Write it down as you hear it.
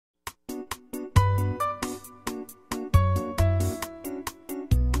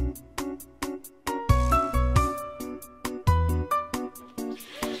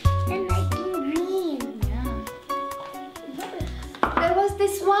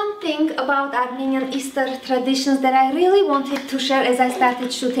one thing about Armenian Easter traditions that I really wanted to share as I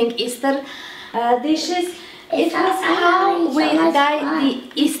started shooting Easter dishes. It was how we dye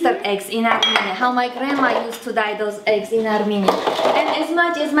the Easter eggs in Armenia, how my grandma used to dye those eggs in Armenia. And as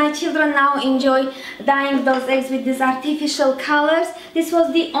much as my children now enjoy dyeing those eggs with these artificial colors, this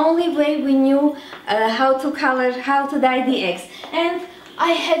was the only way we knew how to dye the eggs. And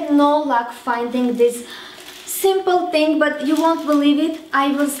I had no luck finding this simple thing, but you won't believe it. I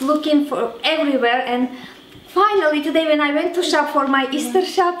was looking for everywhere, and finally today when I went to shop for my Easter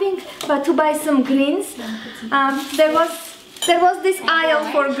shopping, but to buy some greens, there was this aisle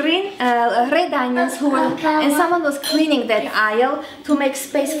for green red onions, and someone was cleaning that aisle to make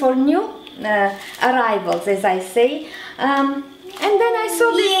space for new arrivals, as I say. And then I saw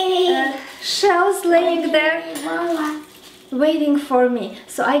these shells laying there waiting for me.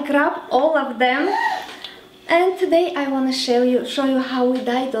 So I grabbed all of them, and today I want to show you how we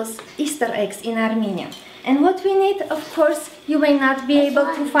dye those Easter eggs in Armenia. And what we need, of course, you may not be able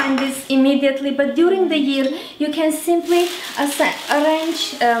to find this immediately, but during the year you can simply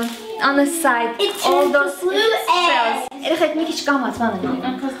arrange on the side all those shells.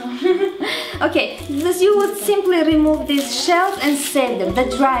 Okay, this you would simply remove these shells and save them, the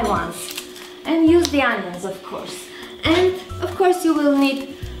dry ones, and use the onions, of course. And of course you will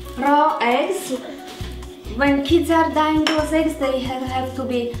need raw eggs. When kids are dyeing those eggs, they have to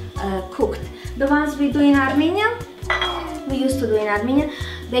be cooked. The ones we do in Armenia, we used to do in Armenia,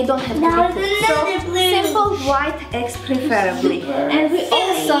 they don't have to be cooked. So simple white eggs preferably. And we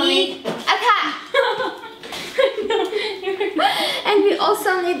also need and we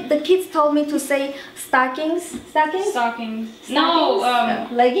also need, the kids told me to say stockings. No,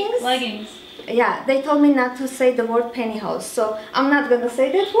 leggings? Leggings. Yeah, they told me not to say the word pantyhose, so I'm not gonna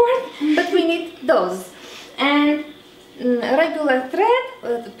say that word, but we need those. And regular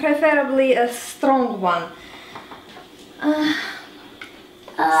thread, preferably a strong one.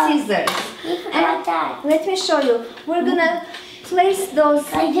 Scissors. And let me show you. We're gonna place those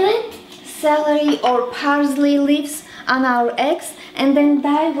celery or parsley leaves on our eggs and then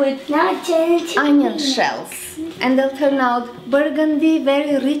dye with onion shells. And they'll turn out burgundy,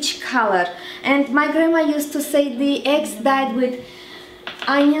 very rich color. And my grandma used to say the eggs dyed with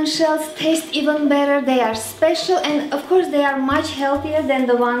onion shells taste even better. They are special, and of course they are much healthier than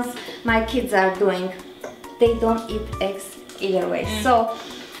the ones my kids are doing. They don't eat eggs either way. So,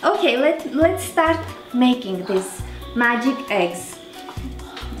 okay, let's start making these magic eggs.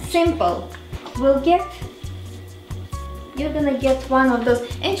 Simple. You're gonna get one of those,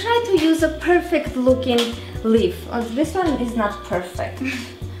 and try to use a perfect looking leaf. This one is not perfect,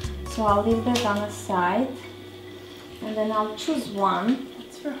 so I'll leave that on the side, and then I'll choose one.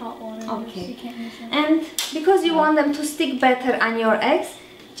 It's for hot water. Okay. So you can't use it. And because you want them to stick better on your eggs,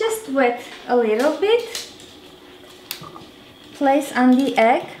 just wet a little bit, place on the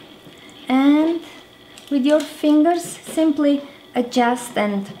egg, and with your fingers simply adjust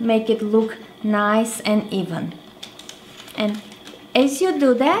and make it look nice and even. And as you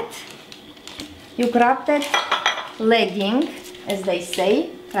do that, you grab that legging, as they say,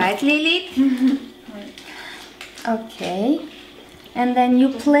 right, Lilith? Right. Okay, and then you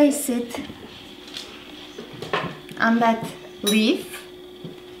place it on that leaf,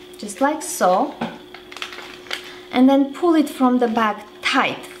 just like so, and then pull it from the back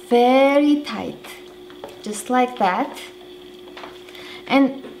tight, very tight, just like that.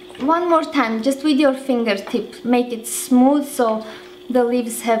 And one more time, just with your fingertip, make it smooth so the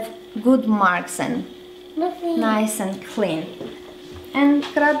leaves have good marks and nice and clean. And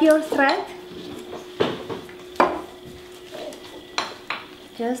grab your thread,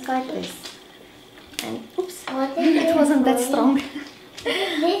 just like this. And oops, it wasn't that strong.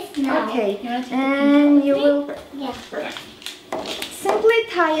 Okay, and you will simply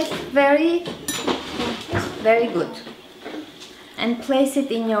tie it very, very good. And place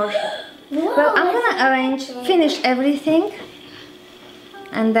it in your... Well, I'm gonna finish everything,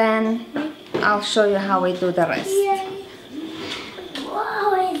 and then I'll show you how we do the rest.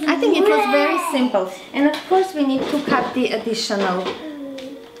 I think it was very simple. And of course we need to cut the additional,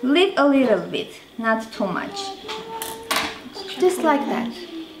 leave a little bit, not too much. Just like that.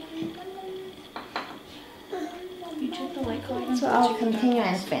 So I'll continue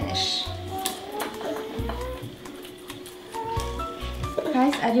and finish.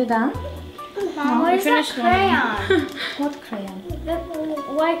 Guys, are you done? Mom, where's that crayon? What crayon? The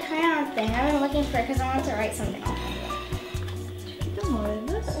white crayon thing. I've been looking for it because I want to write something on it. Don't worry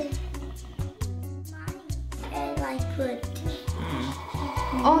about this. And I put...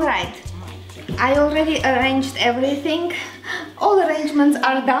 Alright, I already arranged everything all arrangements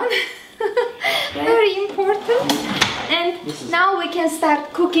are done. Very important. And now we can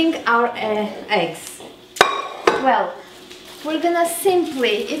start cooking our eggs. Well, we're gonna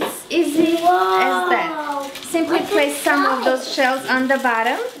simply, it's easy as that. Simply place some of those shells on the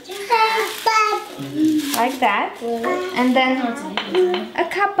bottom, like that, and then a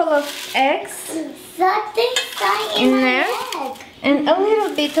couple of eggs in there, and a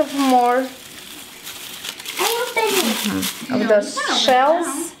little bit of more of those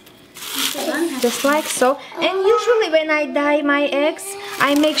shells, just like so. And usually when I dye my eggs,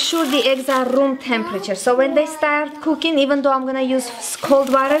 I make sure the eggs are room temperature, so when they start cooking, even though I'm gonna use cold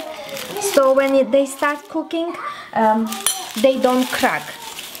water, so when they start cooking, they don't crack.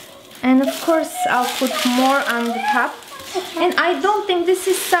 And of course I'll put more on the top. And I don't think this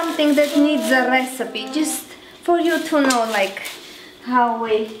is something that needs a recipe, just for you to know like how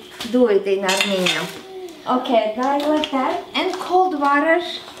we do it in Armenia. Okay, dye like that, and cold water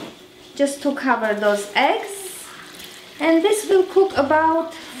just to cover those eggs. And this will cook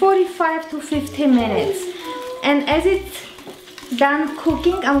about 45 to 50 minutes. And as it's done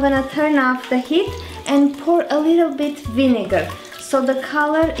cooking, I'm gonna turn off the heat and pour a little bit vinegar so the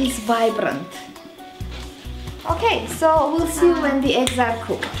color is vibrant. Okay, so we'll see when the eggs are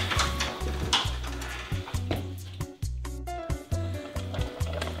cooked.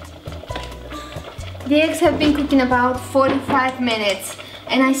 The eggs have been cooking about 45 minutes.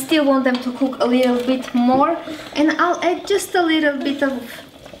 And I still want them to cook a little bit more, and I'll add just a little bit of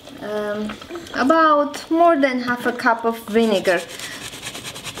about more than half a cup of vinegar,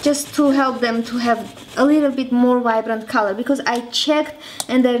 just to help them to have a little bit more vibrant color, because I checked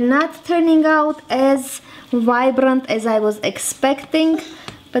and they're not turning out as vibrant as I was expecting.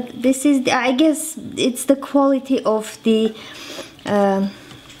 But this is I guess it's the quality of the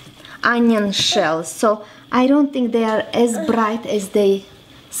onion shells, so I don't think they are as bright as they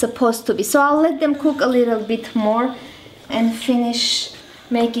supposed to be. So I'll let them cook a little bit more and finish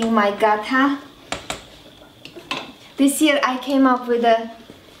making my gatha. This year I came up with a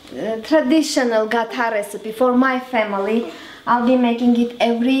traditional gatha recipe for my family. I'll be making it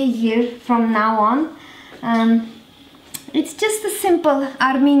every year from now on. It's just a simple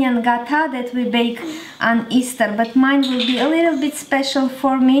Armenian gatha that we bake on Easter, but mine will be a little bit special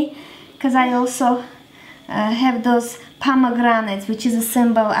for me because I also have those pomegranates, which is a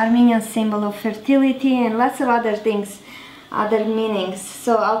symbol, Armenian symbol of fertility, and lots of other things, other meanings.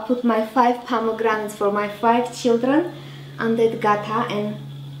 So I'll put my 5 pomegranates for my 5 children on that gatha, and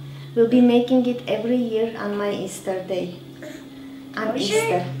we'll be making it every year on my Easter day. Are you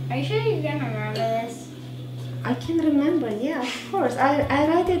sure you're gonna remember this? I can remember, yeah, of course. I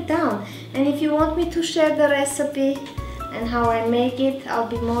write it down, and if you want me to share the recipe and how I make it, I'll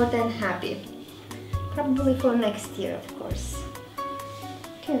be more than happy. Probably for next year, of course.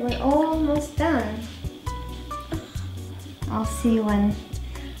 Okay, we're almost done. I'll see when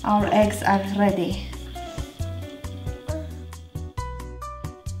our eggs are ready.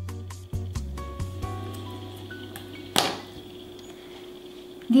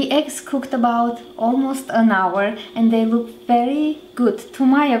 The eggs cooked about almost an hour, and they look very good. To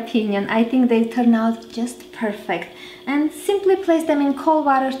my opinion, I think they turn out just perfect. And simply place them in cold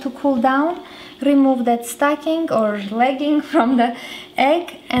water to cool down. Remove that stocking or legging from the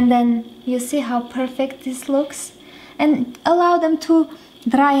egg, and then you see how perfect this looks, and allow them to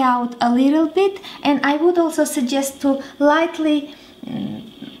dry out a little bit. And I would also suggest to lightly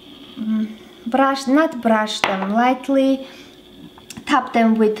lightly tap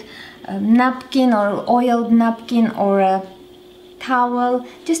them with a napkin or oiled napkin or a towel,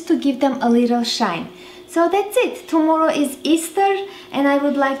 just to give them a little shine. So that's it. Tomorrow is Easter, and I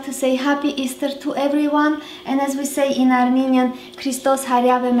would like to say Happy Easter to everyone. And as we say in Armenian, Christos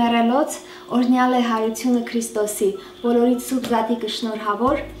հարյավ է մեռելոց, օրհնյալ է հայությունը Քրիստոսի։ Բոլորիդ սուրբ զատիկը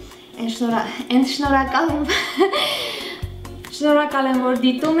շնորհավոր, and շնորհակալ եմ որ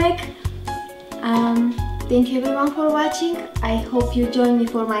դիտում եք։ Thank you everyone for watching. I hope you join me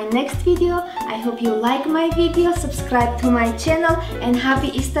for my next video. I hope you like my video, subscribe to my channel, and Happy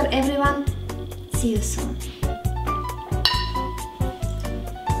Easter everyone. See you soon.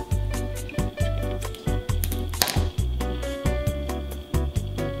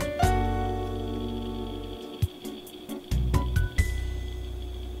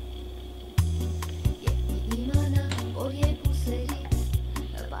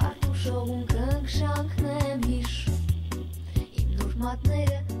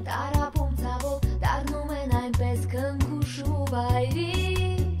 Տարապում ցավով դառնում են այնպես քնքուշ ու վայրի